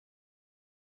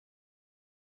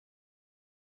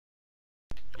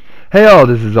Hey all,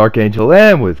 this is Archangel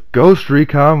M with Ghost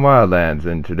Recon Wildlands,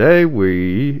 and today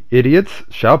we idiots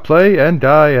shall play and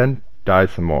die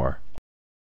some more.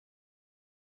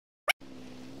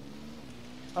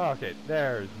 Okay,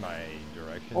 there's my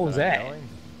directions. What was that? Going.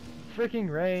 Freaking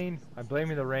rain. I'm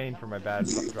blaming the rain for my bad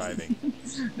driving.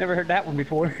 Never heard that one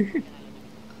before.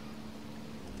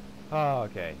 Oh,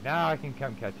 okay, now I can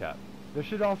come catch up. There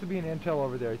should also be an intel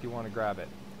over there if you want to grab it.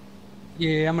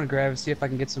 Yeah, I'm gonna grab it, see if I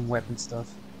can get some weapon stuff.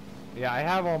 Yeah, I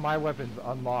have all my weapons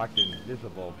unlocked and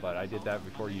visible, but I did that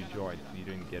before you joined, so you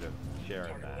didn't get a share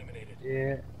in that.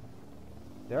 Yeah.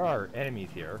 There are enemies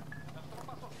here.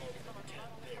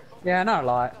 Yeah, not a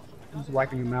lot. I'm just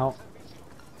wiping them out.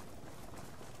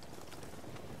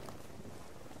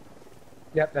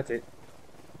 Yep, that's it.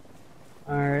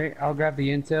 Alright, I'll grab the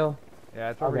intel.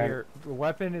 Yeah, it's over here. The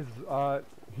weapon is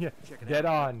yeah, dead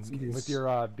on with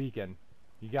your beacon.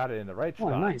 You got it in the right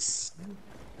spot. Oh, nice.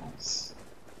 Nice.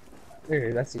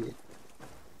 There, that's it.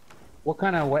 What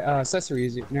kind of accessory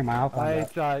is it? Near my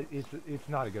Alpha. It's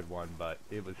not a good one, but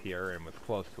it was here and was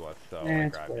close to us, so Yeah, I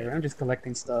it's grabbed whatever. it. I'm just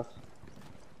collecting stuff.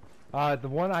 The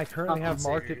one I currently have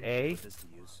marked at A.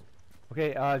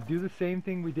 Okay, do the same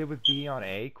thing we did with B on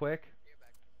A, quick.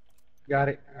 Got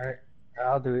it. Alright,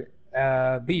 I'll do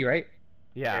it. B, right?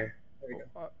 Yeah. There we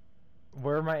go.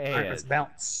 Where my A Alright, is. let's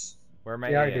bounce. Where my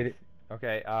Yeah, A I is. did it.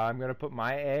 Okay, I'm gonna put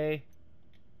my A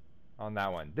on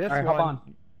that one. This one, hop on.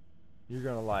 you're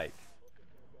gonna like.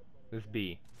 This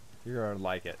B, you're gonna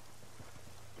like it.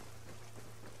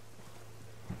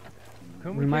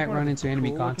 Couldn't We take might one run of into the enemy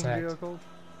cool-looking contact. vehicles?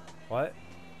 What?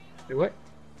 Wait, what?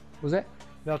 What was that?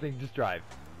 Nothing. Just drive.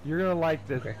 You're gonna like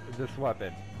this this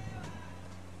weapon.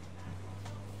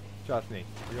 Trust me,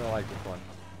 you're gonna like this one.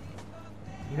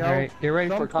 You know, Alright, get ready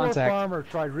for contact. Some farmer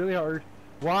tried really hard.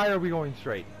 Why are we going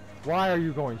straight? Why are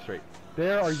you going straight?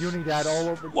 There are Unidad all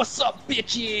over. What's up,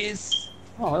 bitches?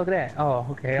 Oh, look at that. Oh,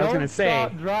 okay. I was Don't gonna say,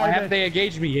 stop why driving. haven't they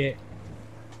engaged me yet?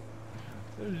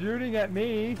 They're shooting at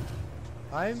me.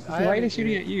 Why are they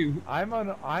shooting at you?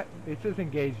 It says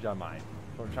engaged on mine.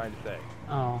 That's what I'm trying to say.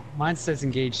 Oh, mine says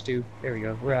engaged too. There we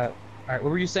go. We're out. Alright, what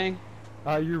were you saying?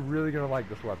 You're really gonna like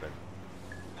this weapon.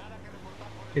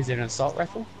 Is it an assault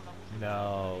rifle?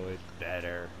 No, it's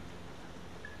better.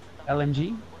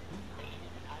 LMG?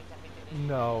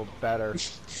 No, better.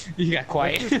 You got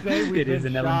quiet. Let's just say we've It is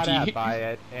been an shot LMG. at by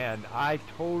it, and I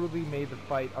totally made the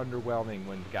fight underwhelming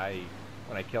when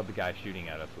I killed the guy shooting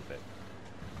at us with it.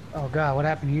 Oh god, what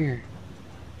happened here?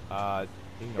 Ignore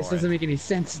This doesn't make any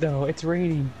sense though. It's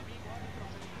raining.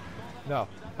 No.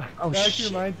 Oh, that actually shit.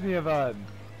 reminds me of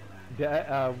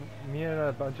me and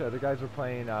a bunch of other guys were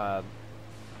playing darn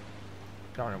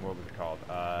it, what was it called?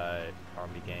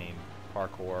 Zombie game,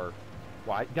 parkour,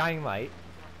 Dying Light,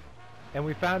 and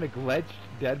we found a glitched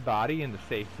dead body in the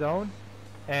safe zone,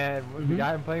 and the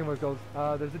guy I'm playing with goes,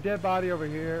 "There's a dead body over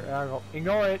here," and I go,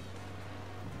 "Ignore it,"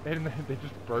 and then they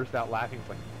just burst out laughing. It's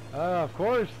like, of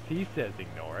course he says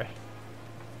ignore it.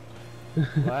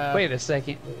 Wait a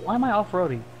second. Why am I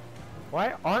off-roading?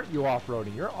 Why aren't you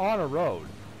off-roading? You're on a road.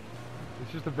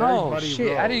 It's just a very Oh muddy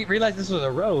shit, road. I didn't realize this was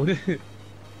a road.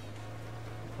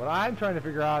 What I'm trying to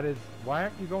figure out is, why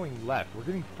aren't you going left? We're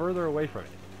getting further away from it.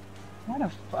 What the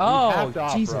have to Oh,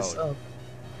 Jesus. off-road.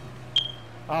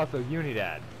 Oh, Also,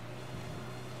 Unidad.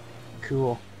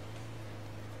 cool.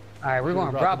 Alright, we're Should've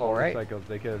going brought Bravo, the right? motorcycles.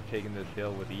 They could have taken this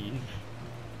hill with ease.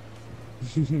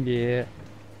 Yeah.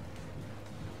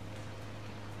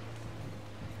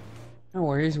 No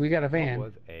worries, we got a van.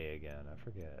 What was A again? I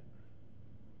forget.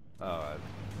 Oh, I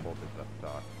pulled this up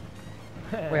stock.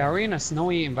 Wait, are we in a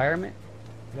snowy environment?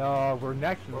 No, we're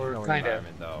next to the Or snowy kinda.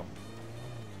 environment, though.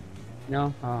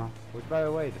 No? Oh. Which, by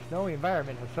the way, the snowy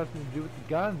environment has something to do with the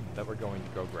gun that we're going to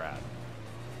go grab.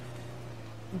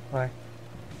 Okay.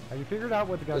 Have you figured out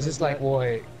what the gun Is is this like yet?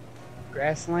 what?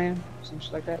 Grassland?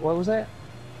 Something like that? What was that?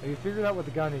 Have you figured out what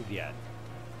the gun is yet?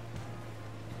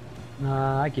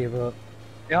 Nah, I gave up.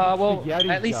 Well, the Yeti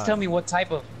at least gun. tell me what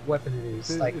type of weapon it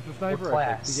is. Like, It's a what sniper rifle.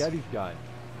 class? It's the Yeti's gun.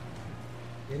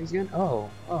 Yeti's gun? Oh.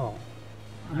 You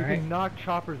Alright. can knock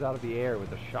choppers out of the air with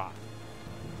a shot.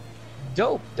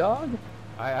 Dope, dog.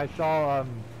 I saw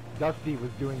Dusty was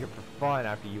doing it for fun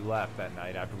after you left that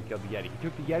night after we killed the Yeti. He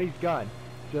took the Yeti's gun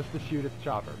just to shoot at the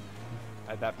chopper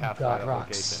at that pathfinder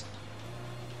location.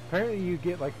 Apparently you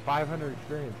get like 500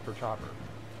 experience per chopper.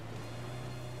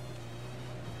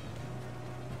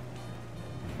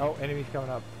 Oh, enemies coming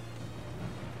up.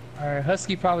 Alright,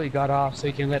 Husky probably got off so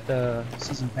he can let the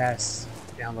season pass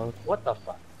download. What the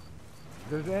fuck?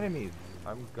 There's enemies.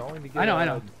 I'm going to get I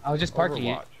know. I was just parking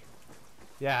Overwatch. it.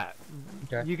 Yeah,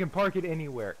 Okay. you can park it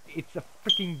anywhere. It's a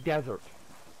freaking desert.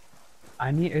 I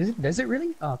need. Does it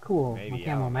really? Oh, cool. Maybe, My I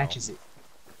camo don't know. matches it.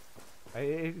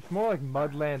 It's more like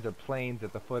mudlands or plains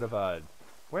at the foot of a.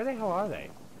 Where the hell are they?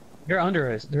 They're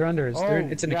under us. They're under us. Oh,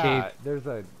 It's in a yeah, cave.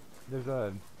 there's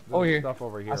Oh, here. stuff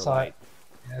over here. I saw lights.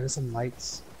 it. Yeah, there's some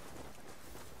lights.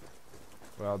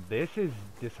 Well, this is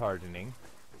disheartening.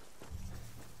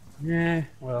 Yeah.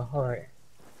 Well, all right.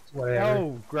 It's whatever.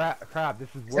 Oh, crap! This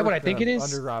is worse that what I than think it an is?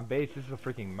 underground base. This is a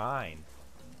freaking mine.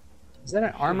 Is that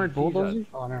an armored Jesus. bulldozer?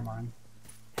 Oh, never mind.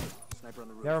 Sniper on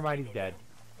the roof. Never mind, he's dead.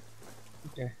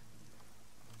 Okay.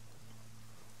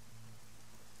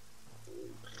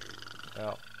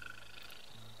 Well,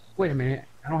 Wait a minute.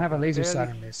 I don't have a laser Barely sight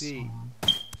on this. see. Hold on.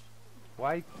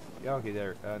 why? Yeah, okay,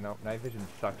 there. No, night vision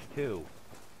sucks too.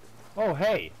 Oh,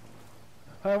 hey!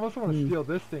 I almost want to steal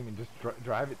this thing and just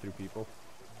drive it through people.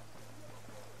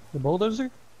 The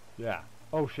bulldozer? Yeah.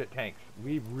 Oh shit, tanks.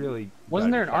 We really.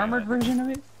 Wasn't there gotta an be armored silent. version of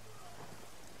it?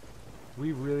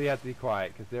 We really have to be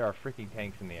quiet because there are freaking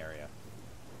tanks in the area.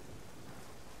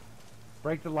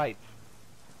 Break the lights.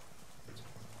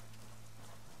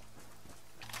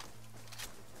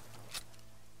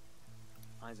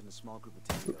 Eyes in a small group of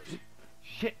tangos.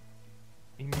 Shit!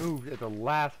 He moved at the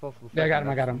last possible second. Yeah, I got him,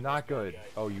 I got That's him. Not good.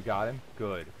 Oh, you got him?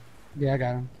 Good. Yeah, I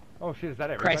got him. Oh shit, is that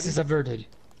everybody? Crisis averted.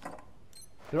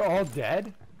 They're all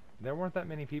dead? There weren't that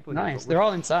many people here. Nice. but They're we're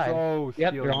all inside. So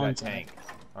Yep, stealing they're all that inside. tank,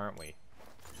 aren't we?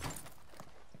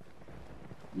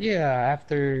 Yeah,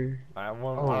 after. On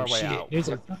Oh, our way shit, out. there's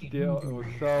a We're fucking still, movie over we're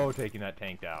here. so taking that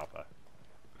tank to Alpha.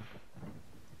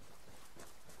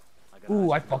 I got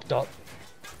Ooh, I eyes on fucked up.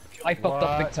 I fucked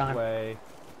up big What time. way?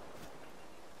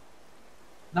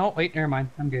 No, wait, never mind.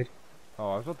 I'm good.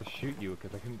 Oh, I was about to shoot you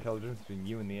because I couldn't tell the difference between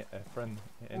you and the friend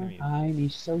enemy.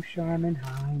 He's so charming.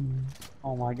 Heine.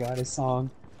 Oh my god, his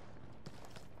song.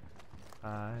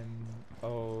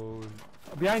 Oh,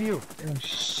 behind you! Oh,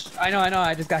 I know,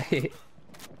 I just got hit.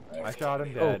 I shot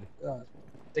him dead.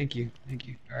 Thank you.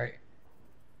 Alright.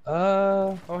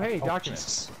 Oh, hey, oh, documents.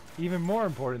 Jesus. Even more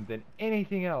important than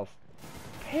anything else.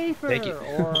 Paper Take it.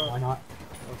 or Why not?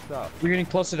 stuff. We're getting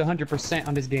closer to 100%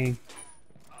 on this game.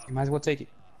 You might as well take it.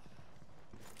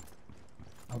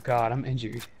 Oh god, I'm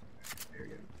injured. There we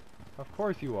go. Of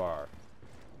course you are.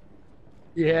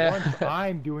 Yeah. Once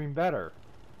I'm doing better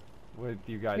with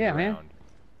you guys Yeah, around. man.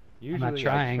 Usually I'm not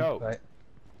trying, I choke. but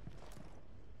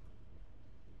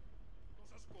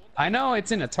I know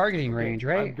it's in a targeting range,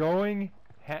 right?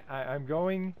 I'm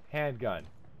going handgun,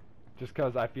 just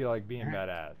cause I feel like being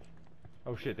badass.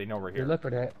 Oh shit, they know we're Good here. luck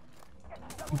with that.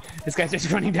 This guy's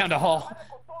just running down the hall.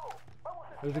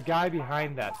 There's a guy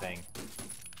behind that thing.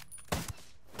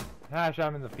 Ah, I shot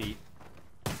him in the feet.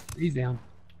 He's down.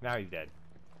 Now he's dead.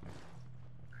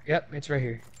 Yep, it's right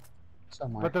here.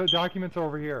 Somewhere. But the documents are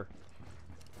over here.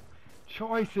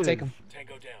 Choices. Take 'em.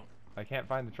 Tango down. I can't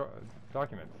find the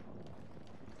documents.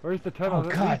 Where's the tunnel Oh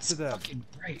that god, leads it's to them? fucking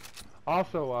bright.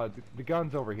 Also, the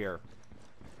gun's over here.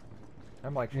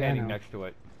 I'm like Yeah, I standing know. next to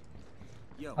it.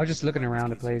 Yo, I was just looking around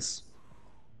the place.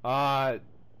 Well,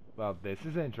 this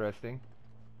is interesting.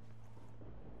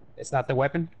 It's not the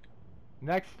weapon?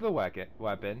 Next to the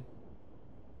weapon.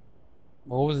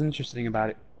 What was interesting about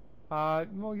it?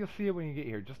 Well, you'll see it when you get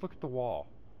here. Just look at the wall.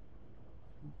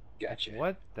 Gotcha.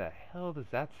 What the hell does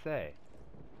that say?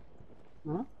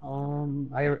 Huh?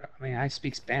 I mean, I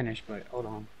speak Spanish, but hold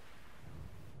on.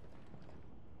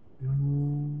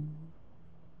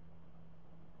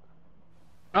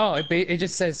 Oh, it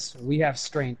just says we have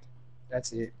strength.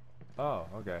 That's it. Oh,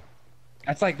 okay.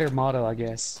 That's like their motto, I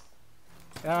guess.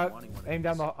 Aim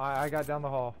down the. I got down the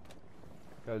hall.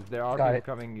 Because there are Got people it.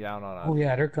 coming down on us. Oh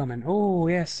yeah, they're coming. Oh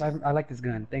yes, I like this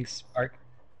gun. Thanks, Ark.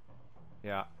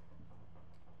 Yeah.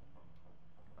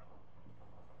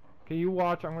 Can you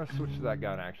watch? I'm gonna switch to that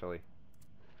gun actually.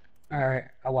 All right,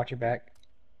 I'll watch your back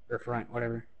or front,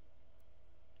 whatever.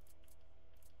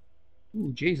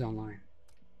 Ooh, Jay's online.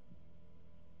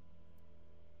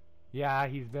 Yeah,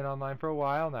 he's been online for a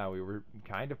while now. We were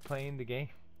kind of playing the game.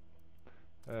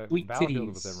 Sweet Battlefield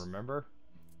with titties. him, remember?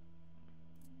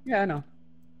 Yeah, I know.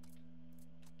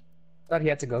 Thought he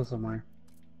had to go somewhere.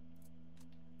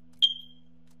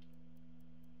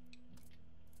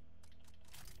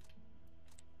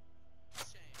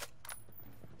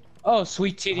 Oh,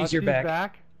 sweet titties, you're Huskies back.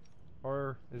 back?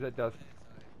 Or is that Dust?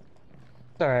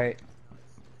 It's alright.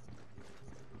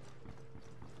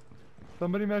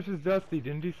 Somebody messaged Dusty.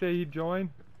 Didn't he say he'd join?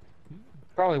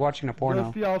 Probably watching a porno.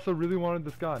 Dusty also really wanted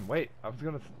this gun. Wait, I was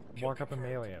gonna walk up and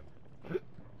melee him.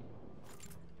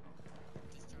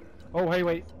 Oh, hey,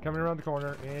 wait. Coming around the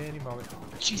corner any moment.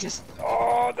 Jesus.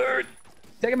 Oh, dude.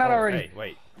 Take him out already. Hey,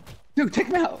 wait. Dude, take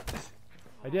him out.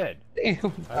 I did.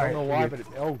 Damn. I don't know why, but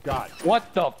oh god.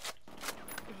 What the?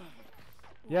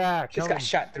 Yeah, kill Just got him.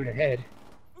 shot through the head.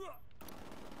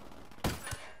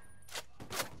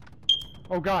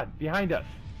 Oh god, behind us.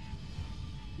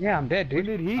 Yeah, I'm dead, dude.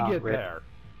 When did he get rip. there?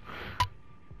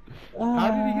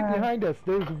 How did he get behind us?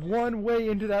 There's one way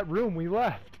into that room we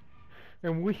left.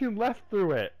 And we left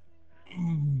through it.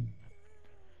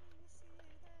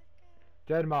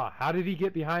 Deadma, how did he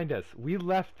get behind us? We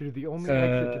left through the only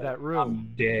exit to that room.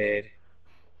 I'm dead.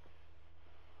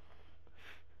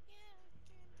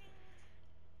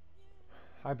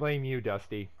 I blame you,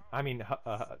 Dusty. I mean,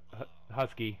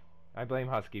 Husky. I blame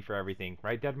Husky for everything.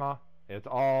 Right, Deadma? It's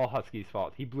all Husky's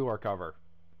fault. He blew our cover.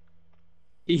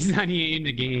 He's not even in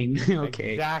the game.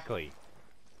 Okay. Exactly.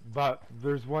 But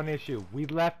there's one issue. We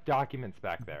left documents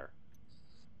back there.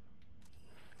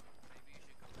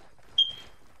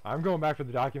 I'm going back for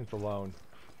the documents alone.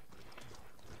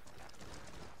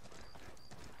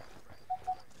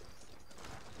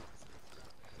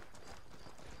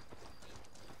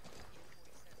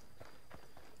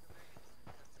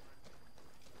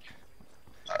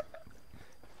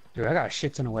 Dude, I got a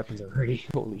shit ton of weapons already.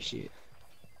 Holy shit.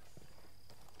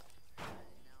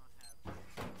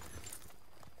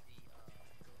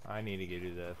 I need to get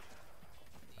to this.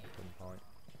 At some point.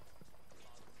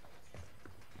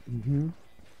 Mm-hmm.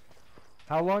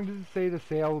 How long does it say the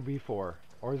sale will be for?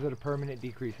 Or is it a permanent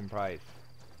decrease in price?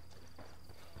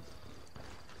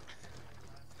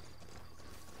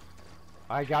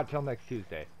 I got till next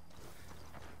Tuesday.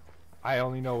 I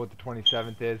only know what the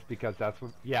 27th is because that's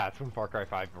when, yeah, it's when Far Cry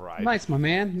 5 arrives. Nice, my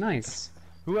man. Nice.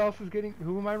 Who else is getting,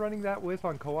 who am I running that with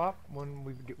on co-op when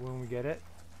we get it?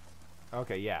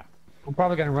 Okay, yeah. I'm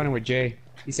probably gonna run it with Jay.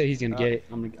 He said he's gonna get it.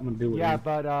 I'm gonna do it. Yeah,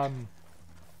 but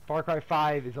Far Cry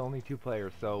 5 is only 2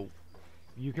 players, so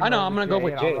you can I know, run I'm with gonna go Jay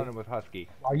with and Jay. I'll run it with Husky.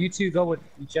 While you two go with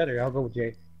each other, I'll go with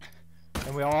Jay.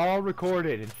 And we'll all record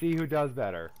it and see who does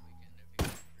better.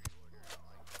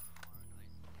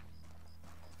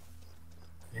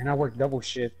 And I work double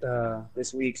shift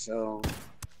this week, so.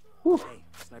 Hey,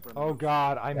 sniper on the Oh roof.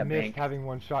 god, I Yeah, missed bank. having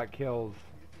one-shot kills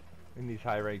in these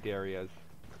high-ranked areas.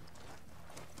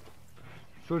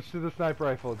 Switch to the sniper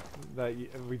rifle that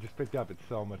we just picked up. It's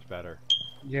so much better.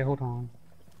 Yeah, hold on.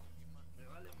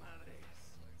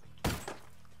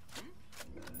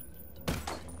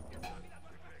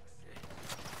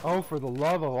 Oh, for the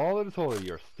love of all that is holy,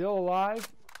 you're still alive?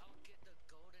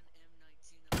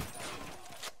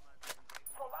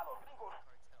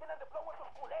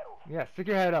 Yeah, stick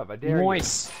your head up. I dare you.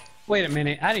 Moist. Wait a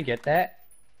minute, I didn't get that.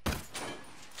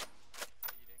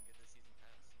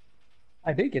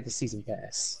 I did get the season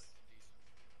pass.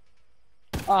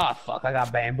 Ah, fuck! I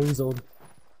got bamboozled.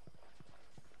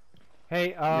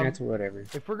 Hey, That's whatever.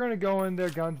 if we're gonna go in there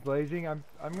guns blazing, I'm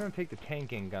gonna take the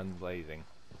tanking guns blazing.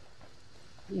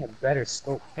 Yeah, better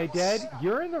scope. Hey, Dad,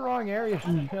 you're in the wrong area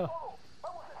still.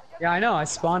 Yeah, I know. I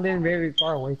spawned in very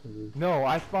far away from you. No,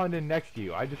 I spawned in next to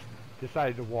you. I just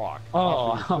decided to walk. Oh,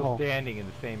 Also, you're still oh. standing in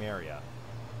the same area.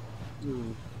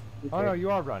 Mm, Oh no, okay. you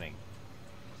are running.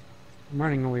 I'm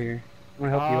running over here. I'm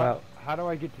gonna help you out. How do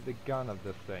I get to the gun of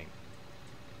this thing?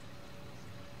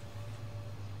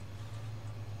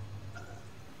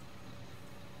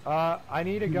 I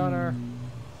need a gunner.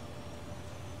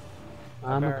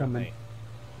 I'm apparently. coming.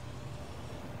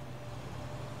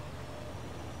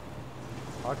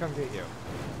 I'll come get you.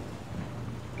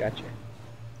 Gotcha.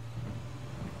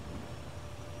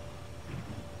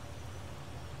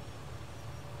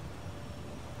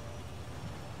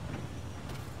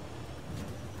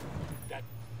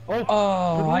 Oh,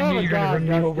 Oh, I knew love you of were gonna God, run me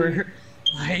Dusty. over.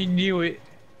 I knew it.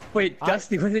 Wait,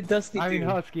 Dusty, was it Dusty I mean too?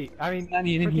 Husky. I mean Not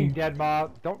even in here. freaking dead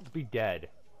mob. Don't be dead.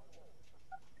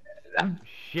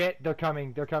 Shit, they're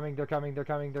coming. They're coming. They're coming. They're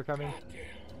coming. They're coming.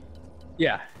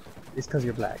 Yeah, it's because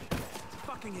you're black.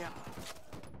 Fucking hell.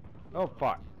 Oh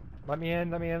fuck. Let me in.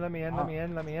 Let me in. Let me in. Let me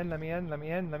in. Let me in. Let me in. Let me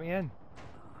in. Let me in.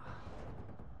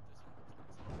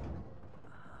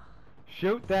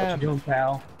 Shoot What them. you doing,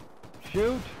 pal?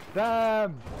 Shoot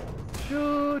them.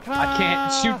 Shoot her. I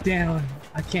can't shoot down.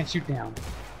 I can't shoot down.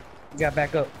 You gotta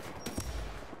back up.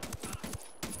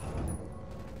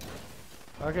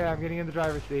 Okay, I'm getting in the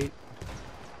driver's seat.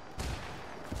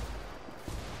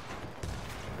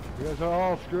 You guys are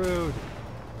all screwed.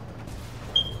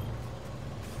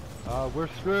 We're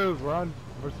screwed. We're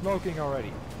smoking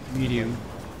already. Medium.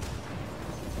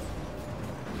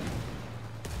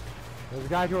 There's a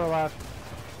guy to our left.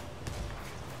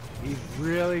 He's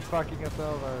really fucking us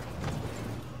over.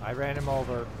 I ran him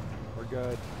over. We're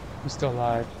good. I'm still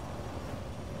alive.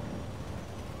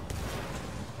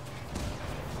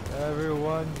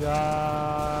 Everyone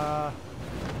die.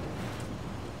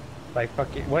 Like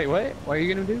fucking. Wait, what? What are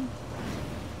you gonna do?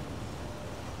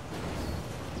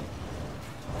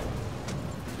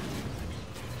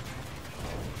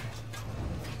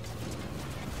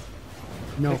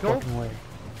 No Pickle? fucking way.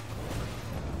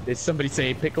 Did somebody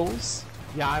say pickles?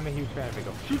 Yeah, I'm a huge fan of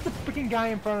Pickle. Shoot the freaking guy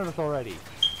in front of us already.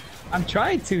 I'm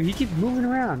trying to. He keeps moving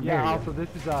around. Yeah, There you also, this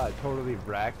is totally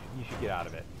wrecked. You should get out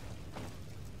of it.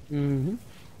 go. Mm-hmm.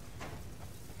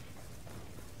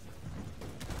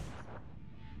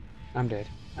 I'm dead.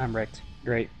 I'm wrecked.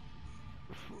 Great.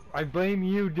 I blame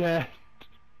you, Dad.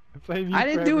 I blame you. I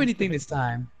didn't do anything this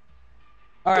time.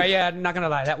 Alright, yeah, I'm not gonna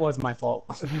lie. That was my fault.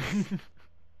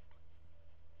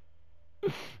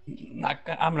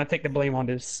 I'm gonna take the blame on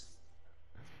this.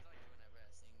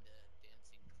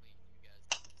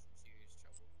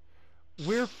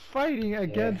 We're fighting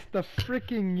against the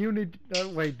freaking unit.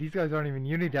 Wait, these guys aren't even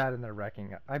Unidad and they're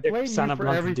wrecking. I blame Son you of for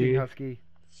Blanca, everything, dude. Husky.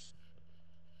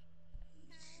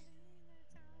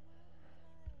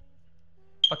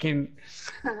 Fucking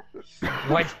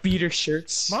white beater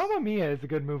shirts. Mamma Mia is a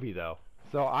good movie, though.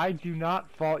 So I do not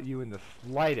fault you in the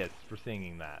slightest for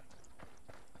singing that.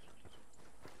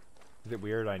 Is it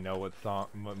weird? I know what song.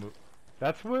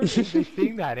 That's where they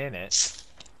sing that in it.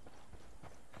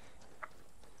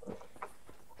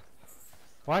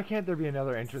 Why can't there be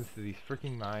another entrance to these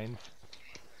freaking mines?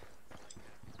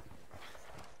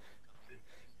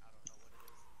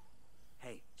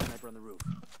 Hey, sniper on the roof.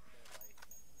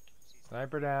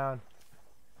 Sniper down.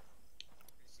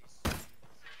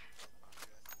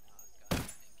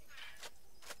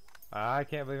 I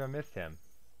can't believe I missed him.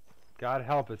 God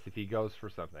help us if he goes for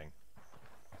something.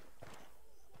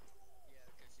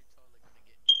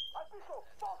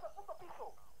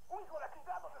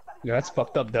 Yeah, that's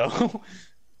fucked up though.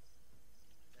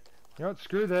 You know what?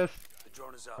 Screw this. The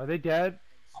drone is up. Are they dead?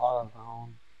 All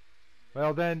alone.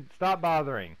 Well then, stop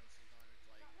bothering.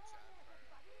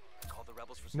 Call the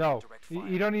rebels for No, direct you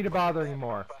fire. don't need to bother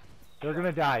anymore. They're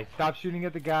gonna die. Stop shooting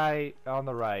at the guy on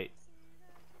the right.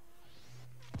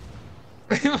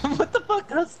 What the fuck,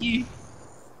 Husky?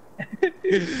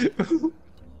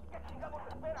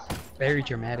 Very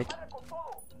dramatic.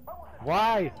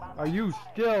 Why are you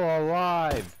still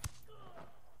alive?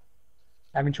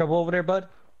 Having trouble over there, bud?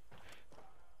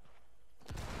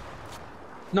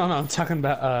 No, I'm talking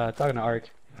about talking to Ark.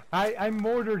 I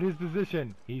mortared his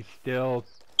position. He's still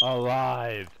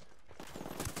alive.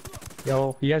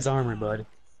 Yo, he has armor, bud.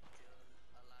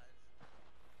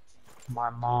 My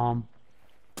mom.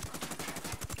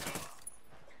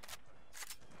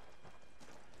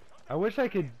 I wish I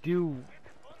could do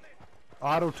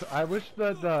auto. I wish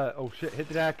that the oh shit, hit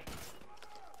the deck.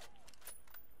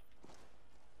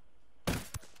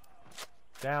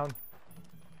 Down.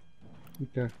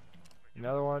 Okay.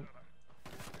 Another one.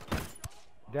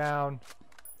 Down.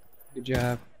 Good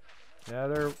job.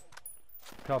 Another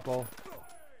couple.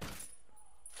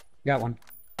 Got one.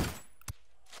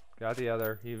 Got the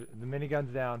other. The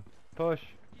minigun's down. Push.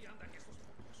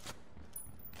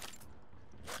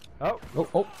 Oh.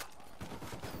 Oh.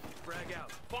 Frag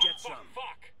out. Get some.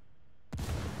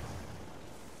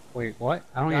 Wait, what?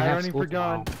 I don't even Guy have running school for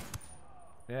gun. tomorrow.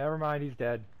 Never mind, he's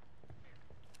dead.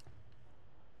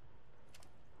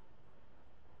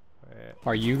 Wait.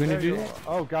 Are you gonna There you do go. that?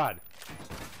 Oh god.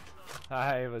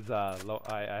 I was low.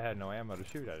 I had no ammo to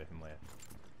shoot at him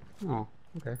with. Oh,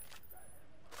 okay.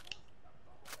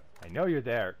 I know you're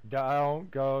there.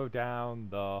 Don't go down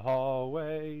the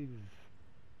hallways.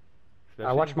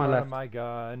 I watch Especially in my front left. of my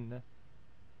gun.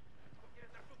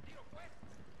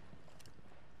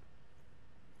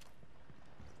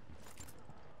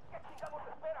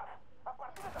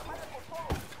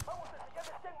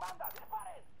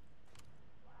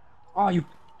 Oh, you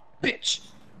bitch!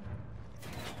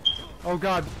 Oh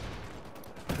god.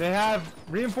 They have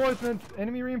reinforcements.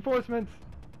 Enemy reinforcements.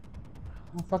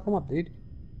 Oh, fuck them up, dude.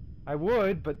 I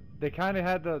would, but they kind of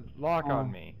had the lock Oh.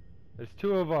 on me. There's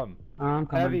two of them. I'm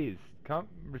coming. Heavies. Come,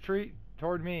 retreat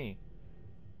toward me.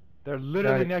 They're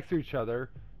literally it. next to each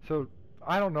other. So,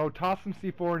 I don't know, toss some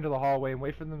C4 into the hallway and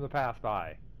wait for them to pass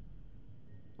by.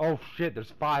 Oh shit,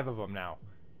 there's 5 of them now.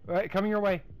 Alright, coming your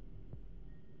way.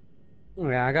 Oh,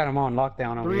 yeah, I got them on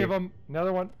lockdown over 3 here. of them.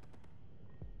 Another one.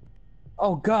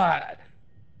 Oh god!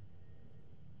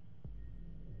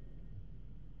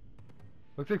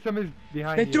 Looks like somebody's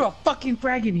behind They you. threw a fucking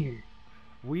frag in here.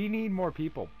 We need more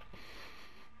people.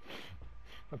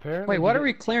 Apparently. Wait, what are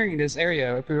we clearing this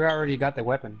area if we already got the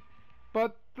weapon?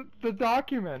 But the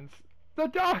documents. The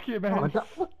documents.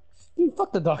 Dude,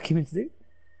 fuck the documents, dude.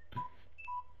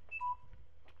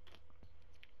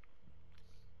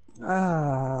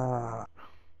 Ah.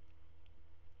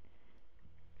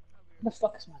 The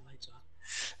fuck is my lights on?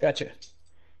 Gotcha.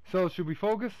 So should we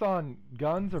focus on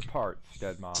guns or parts,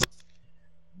 Dead Mom?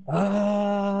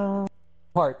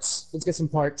 Parts. Let's get some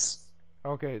parts.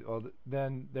 Okay, well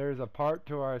then there's a part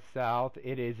to our south.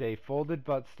 It is a folded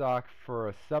buttstock for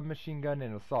a submachine gun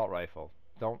and assault rifle.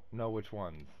 Don't know which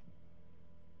ones.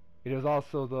 It is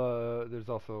also there's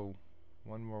also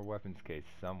one more weapons case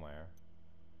somewhere.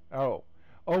 Oh.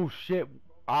 Oh shit.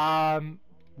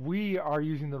 We are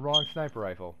using the wrong sniper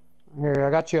rifle. Here, I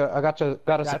got you. Got us a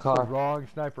That's the car. wrong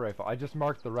sniper rifle. I just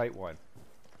marked the right one.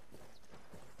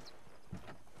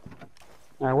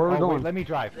 All right, where are we going? Wait, let me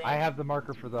drive. I have the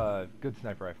marker for the good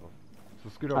sniper rifle. So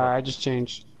scoot over. I just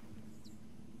changed.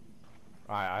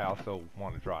 I also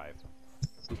want to drive.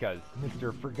 Because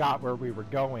Mr. forgot where we were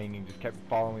going and just kept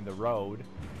following the road.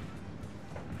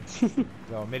 So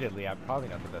admittedly, I'm probably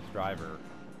not the best driver.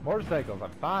 Motorcycles,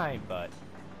 I'm fine, but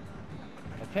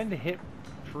I tend to hit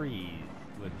trees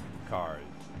with cars.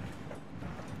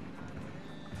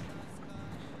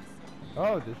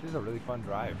 Oh, this is a really fun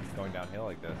drive, going downhill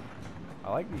like this.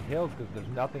 I like these hills because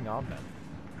there's nothing on them.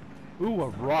 Ooh, a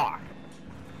rock!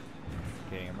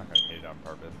 Okay, I'm not gonna hit it on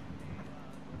purpose.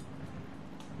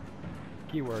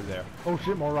 Keyword there. Oh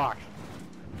shit, more rocks!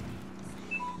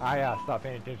 I stopped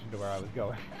paying attention to where I was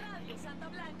going.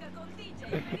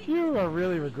 You are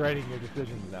really regretting your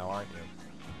decisions now, aren't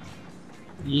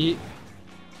you?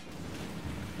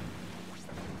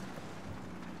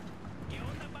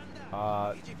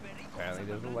 Yeah. Apparently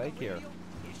there's a lake here.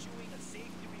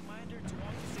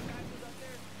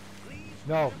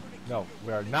 No, no,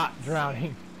 we are not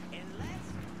drowning. Unless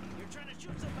you're trying to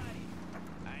shoot somebody.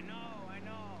 I know.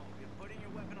 You're putting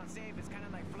your weapon on safe is kind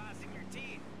of like flossing your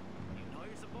teeth. You know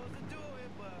you're supposed to do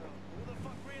it, but who the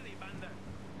fuck really, banda?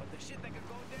 But the shit that could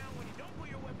go down when you don't put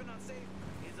your weapon on safe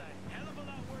is a hell of a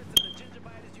lot worse than the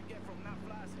gingivitis you get from not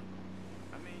flossing.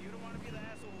 I mean, you don't want to be the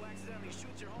asshole who accidentally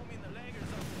shoots your homie in the leg or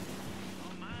something.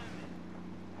 Oh, man.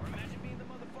 Or imagine being the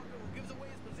motherfucker who gives away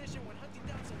his position when hunting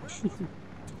down some rebels.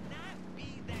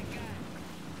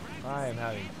 I am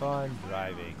having fun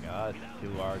driving us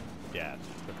to our deaths,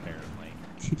 apparently.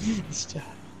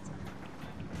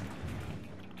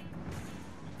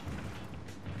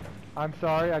 I'm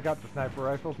sorry, I got the sniper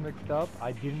rifles mixed up.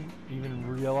 I didn't even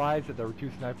realize that there were two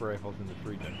sniper rifles in this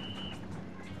region.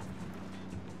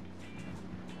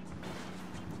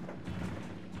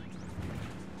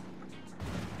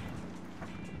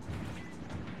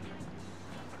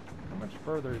 How much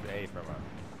further is A from us?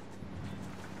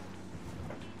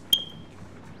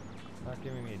 Not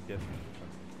giving me a distance.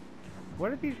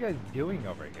 What are these guys doing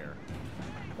over here?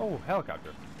 Oh,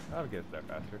 helicopter. That'll get us there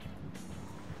faster.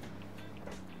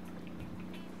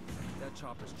 That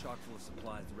chopper's chock full of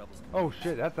supplies the rebels can Oh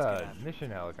shit, that's a mission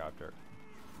helicopter.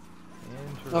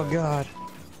 Oh god.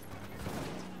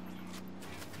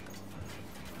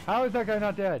 How is that guy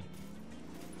not dead?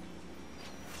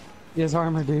 He has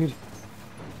armor, dude.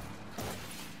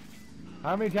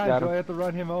 How many Got times him. do I have to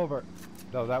run him over?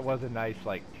 No, that was a nice,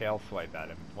 like, tail swipe at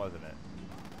him, wasn't it?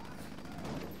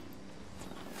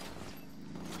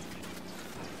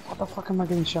 What the fuck am I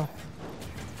getting shot?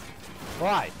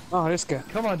 Why? Oh, this guy.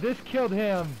 Come on, this killed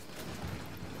him!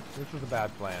 This was a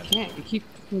bad plan. Can't you keep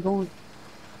fucking going?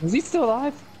 Is he still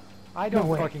alive? I don't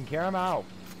way. fucking care, I'm out.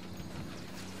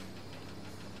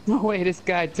 No way, this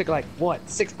guy took like, what,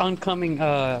 6 oncoming,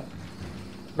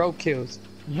 road kills.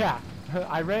 Yeah,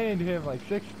 I ran into him like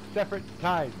 6 separate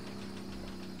times.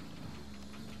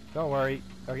 Don't worry.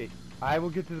 Okay, I will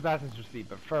get to the passenger seat,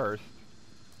 but first...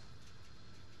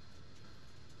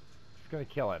 Just gonna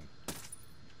kill him.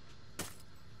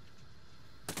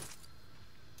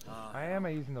 I am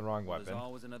using the wrong weapon. There's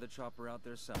always another chopper out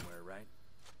there somewhere, right?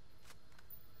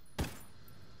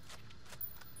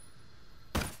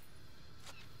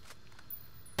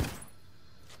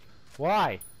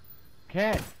 Why?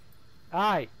 Can't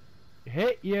I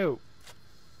hit you?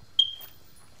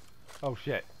 Oh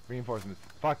shit. Reinforcements.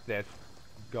 Fuck this.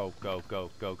 Go, go, go,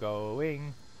 go,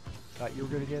 going. Thought you were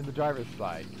gonna get in the driver's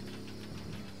slide.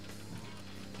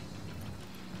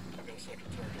 I've got a second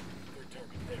target. Third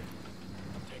target there.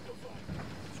 Tango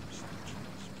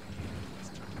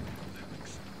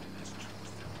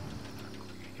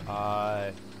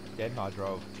 5. Dead mod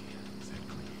drove.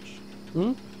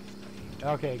 Hmm?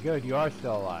 Okay, good. You are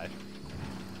still alive.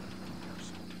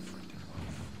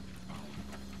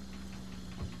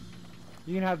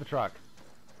 You can have the truck.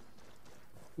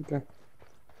 Okay.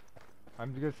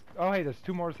 I'm just... Oh, hey, there's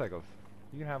 2 motorcycles.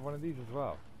 You can have one of these as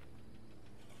well.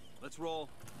 Let's roll.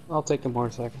 I'll take the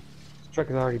motorcycle. This truck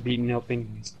is already beaten up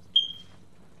anyways.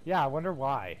 Yeah, I wonder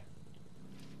why.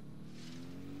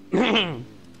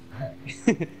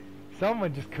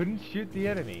 Someone just couldn't shoot the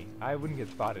enemy. I wouldn't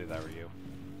get spotted if I were you.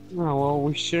 Oh, well,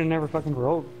 we should have never fucking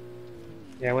rolled.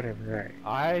 Yeah, whatever, alright.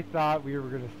 I thought we were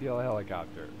gonna steal a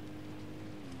helicopter.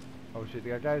 Oh shit, the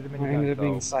guys have It been ended up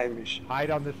being a guns, so side mission.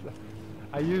 hide on this.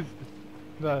 I used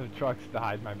the trucks to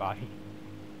hide my body.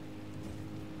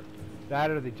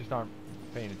 That or they just aren't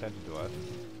paying attention to us.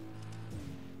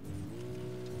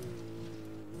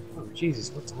 Oh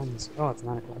Jesus, what time is it? Oh, it's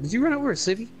 9 o'clock. Did you run over a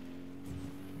city?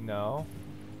 No.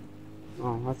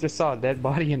 Oh, I just saw a dead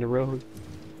body in the road.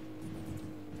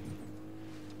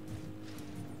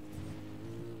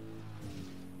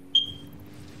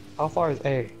 How far is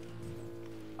A?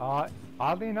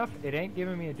 Oddly enough, it ain't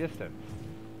giving me a distance.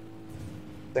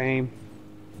 Same.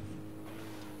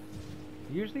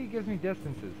 Usually it gives me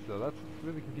distances, so that's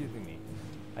really confusing me.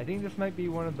 I think this might be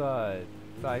one of the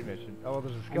side missions. Oh, well,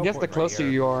 there's a skill I guess point the closer right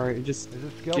here. you are, it just There's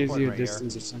a skill gives point you a right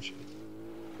distance or some shit.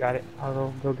 Got it.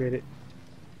 I'll go get it.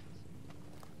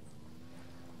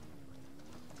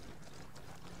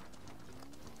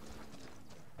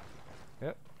 Here.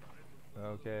 Yep.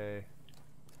 Okay.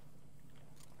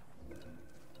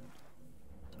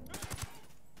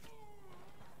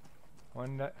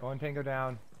 One tango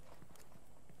down.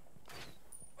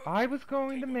 I was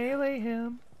going to melee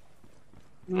him.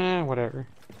 Whatever.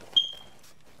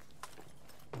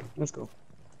 Let's go.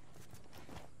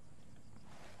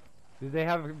 Do they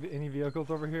have any vehicles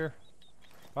over here?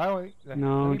 Why don't we,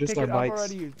 No, let me just pick our it up bikes.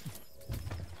 already.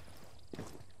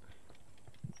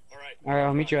 Alright,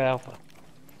 I'll meet you at Alpha.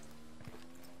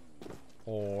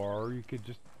 Or you could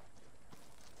just.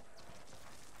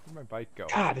 Where'd my bike go?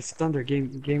 God, this thunder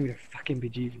gave me the fucking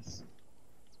bejeebies.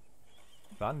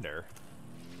 Thunder?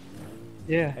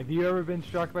 Yeah. Have you ever been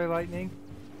struck by lightning?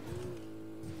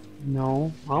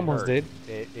 No, I almost did.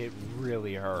 It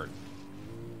really hurts.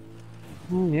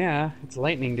 Oh yeah, it's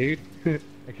lightning, dude.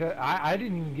 Except I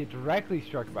didn't even get directly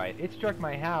struck by it. It struck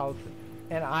my house,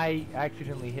 and I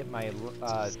accidentally hit my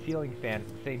ceiling fan at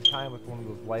the same time with one of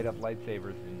those light up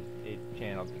lightsabers, and it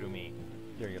channeled through me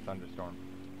during a thunderstorm.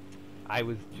 I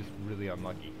was just really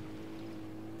unlucky.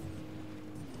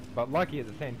 But lucky at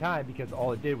the same time because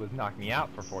all it did was knock me out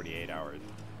for 48 hours.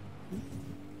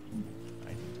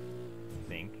 I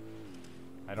think.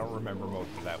 I don't remember most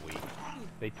of that week.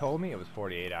 They told me it was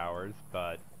 48 hours,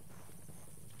 but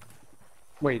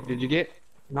Wait, did you get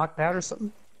knocked out or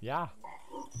something? yeah.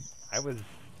 I was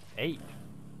 8.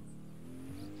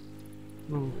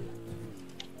 Oh.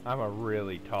 I'm a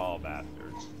really tall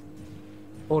bastard.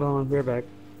 Hold on, we're back.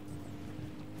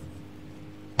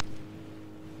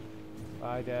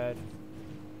 Bye, Dad.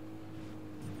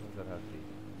 Where's that husky?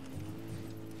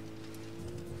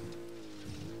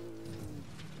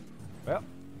 Well.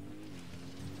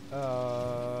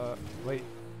 Wait.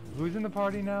 Who's in the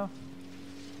party now?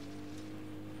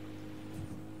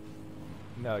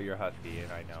 No, you're husky,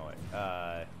 and I know it.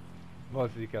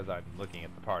 Mostly because I'm looking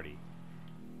at the party.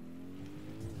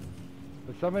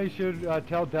 But somebody should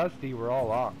tell Dusty we're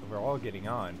all getting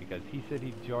on, because he said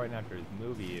he'd join after his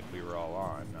movie if we were all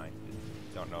on. I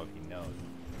just don't know if he knows.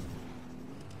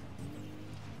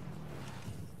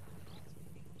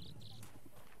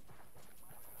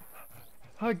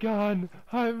 A gun!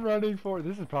 I'm running for it.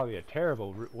 This is probably a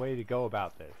terrible way to go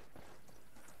about this.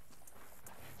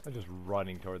 I'm just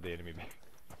running toward the enemy base.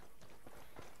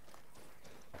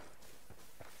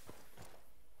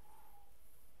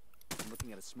 I'm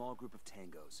looking at a small group of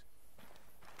tangos.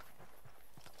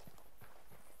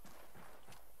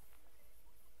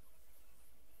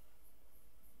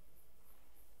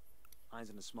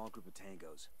 Eyes on a small group of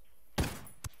tangos.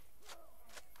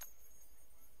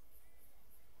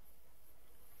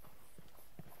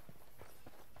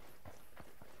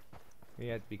 We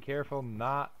have to be careful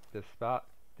not to spot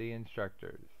the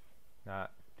instructors.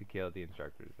 Not to kill the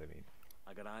instructors, I mean.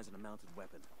 I got eyes on a mounted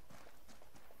weapon.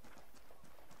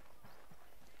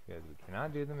 Because we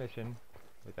cannot do the mission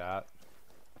without...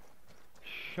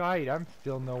 Shite, I'm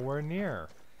still nowhere near.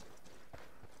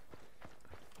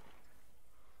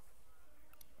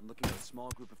 I'm looking at a small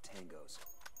group of tangos.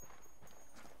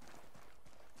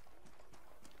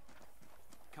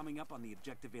 Coming up on the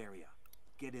objective area.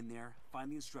 Get in there,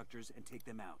 find the instructors, and take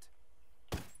them out.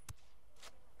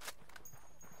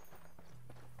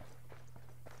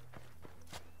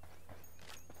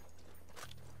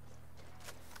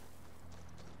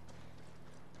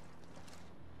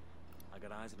 I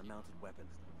got eyes on a mounted weapon.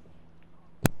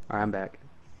 Alright, I'm back.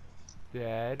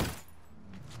 Dad,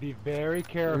 be very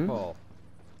careful.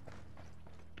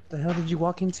 What the hell did you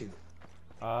walk into?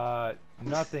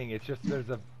 Nothing. It's just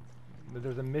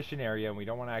there's a mission area and we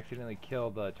don't want to accidentally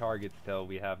kill the targets till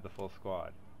we have the full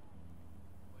squad.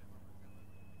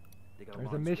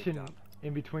 There's a mission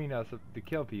in between us to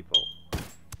kill people.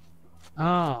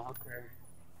 Oh,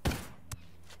 okay.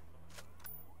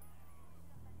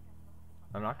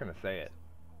 I'm not gonna say it.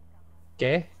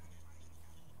 Okay.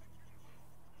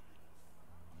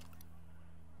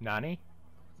 Nani?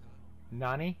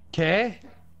 Nani? Okay.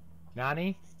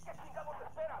 Nani?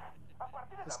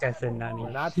 This guy said Nani.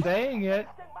 We're not saying it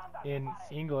in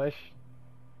English.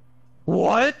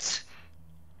 What?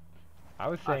 I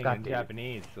was saying it in goddamn.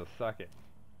 Japanese, so suck it.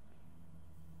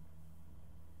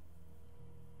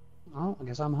 Oh, I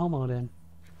guess I'm homo then.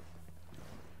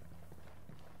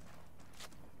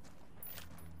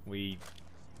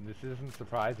 This doesn't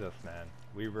surprise us, man.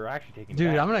 We were actually taking.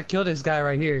 Dude, back. I'm gonna kill this guy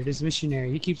right here, this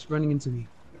missionary. He keeps running into me.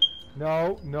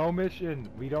 No, no mission.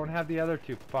 We don't have the other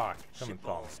two. Fuck. Someone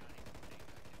saw me.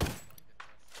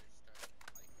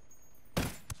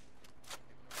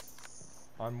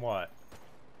 On what?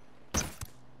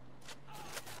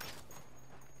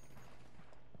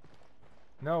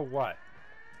 No, what?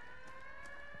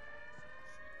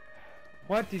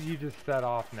 What did you just set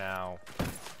off now?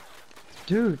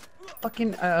 Dude,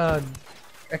 fucking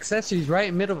accessories right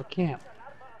in the middle of camp.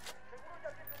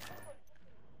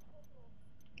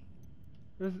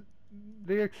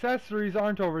 The accessories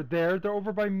aren't over there. They're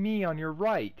over by me on your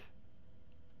right.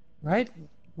 Right?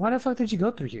 Why the fuck did you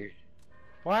go through here?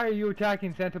 Why are you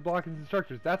attacking Santa Block's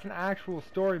instructors? That's an actual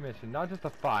story mission, not just a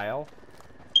file.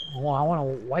 Oh, I want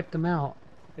to wipe them out.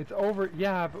 It's over.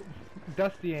 Yeah, but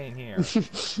Dusty ain't here.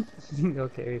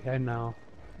 Okay, I know.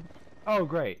 Oh,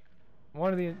 great. Two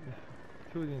of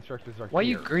the instructors are Why are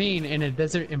here. you green in a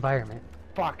desert environment?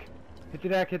 Fuck. Hit the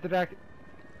deck, hit the deck.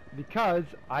 Because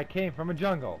I came from a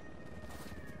jungle.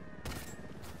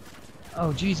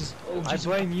 Oh, Jesus. Oh, I Jesus.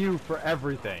 blame you for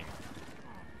everything.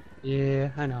 Yeah,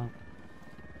 I know.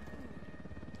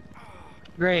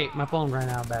 Great, my phone ran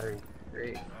out of battery.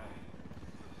 Great.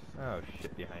 Oh,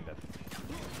 shit behind us.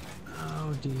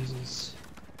 Oh, Jesus.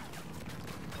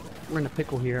 We're in a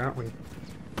pickle here, aren't we?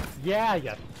 Yeah,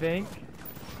 you think?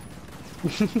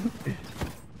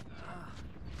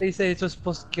 They say it's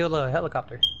supposed to kill a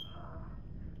helicopter.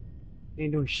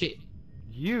 Ain't doing shit.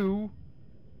 You?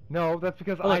 No, that's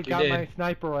because Oh, look, I you got did. my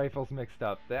sniper rifles mixed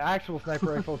up. The actual sniper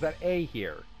rifle's at A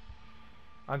here.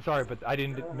 I'm sorry, but I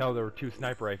didn't know there were two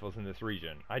sniper rifles in this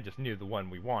region. I just knew the one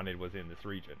we wanted was in this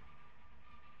region.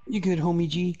 You good, homie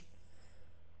G?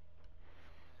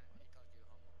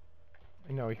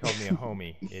 No, he called me a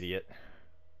homie, idiot.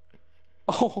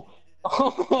 Oh,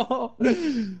 oh,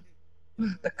 the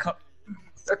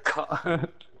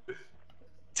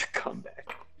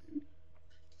comeback.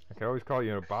 I can always call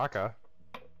you a baka.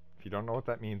 If you don't know what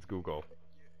that means, Google.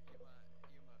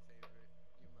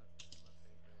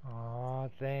 Aw,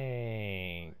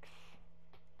 thanks.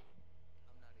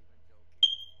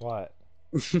 What?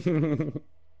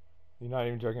 You're not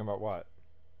even joking about what?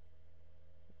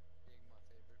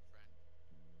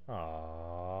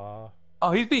 Aww.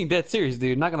 Oh, he's being dead serious,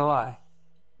 dude. Not gonna lie.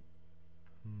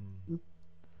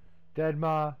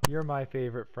 Deadma, you're my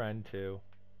favorite friend too.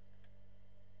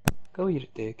 Go eat a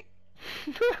dick.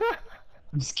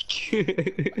 I'm just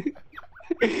kidding.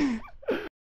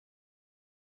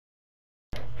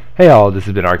 Hey all, this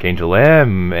has been Archangel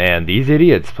M, and these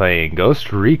idiots playing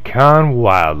Ghost Recon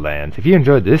Wildlands. If you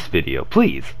enjoyed this video,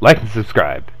 please like and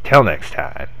subscribe. Till next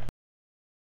time.